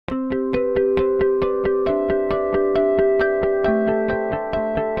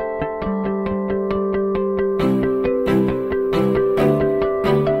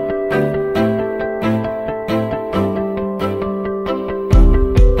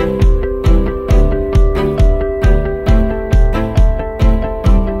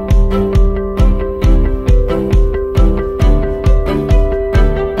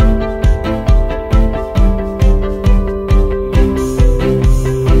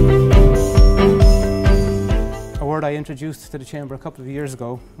introduced to the Chamber a couple of years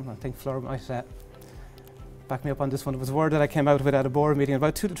ago. I think Flora might back me up on this one. It was a word that I came out with at a board meeting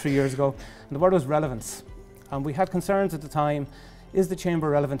about 2 to 3 years ago, and the word was relevance. And we had concerns at the time, is the Chamber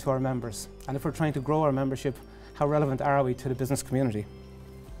relevant to our members? And if we're trying to grow our membership, how relevant are we to the business community?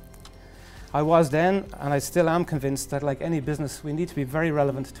 I was then, and I still am convinced that like any business, we need to be very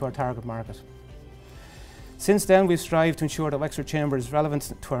relevant to our target market. Since then, we've strived to ensure that Wexford Chamber is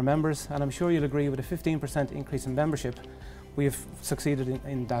relevant to our members, and I'm sure you'll agree with a 15% increase in membership, we have succeeded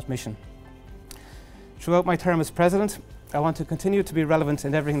in that mission. Throughout my term as President, I want to continue to be relevant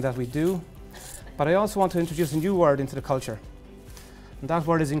in everything that we do, but I also want to introduce a new word into the culture, and that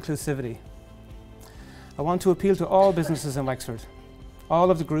word is inclusivity. I want to appeal to all businesses in Wexford, all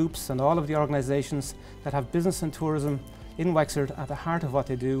of the groups and all of the organisations that have business and tourism in Wexford at the heart of what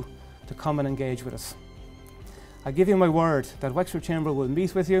they do, to come and engage with us. I give you my word that Wexford Chamber will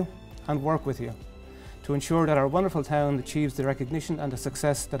meet with you and work with you to ensure that our wonderful town achieves the recognition and the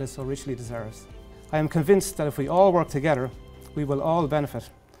success that it so richly deserves. I am convinced that if we all work together, we will all benefit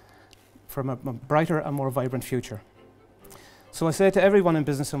from a brighter and more vibrant future. So I say to everyone in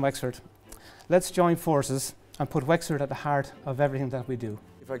business in Wexford, let's join forces and put Wexford at the heart of everything that we do.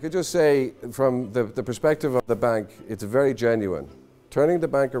 If I could just say, from the perspective of the bank, it's very genuine. Turning the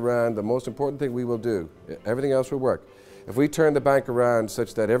bank around, the most important thing we will do, everything else will work. If we turn the bank around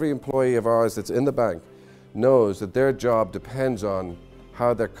such that every employee of ours that's in the bank knows that their job depends on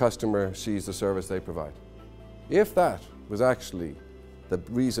how their customer sees the service they provide. If that was actually the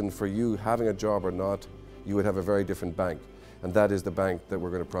reason for you having a job or not, you would have a very different bank. And that is the bank that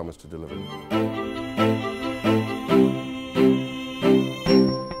we're going to promise to deliver.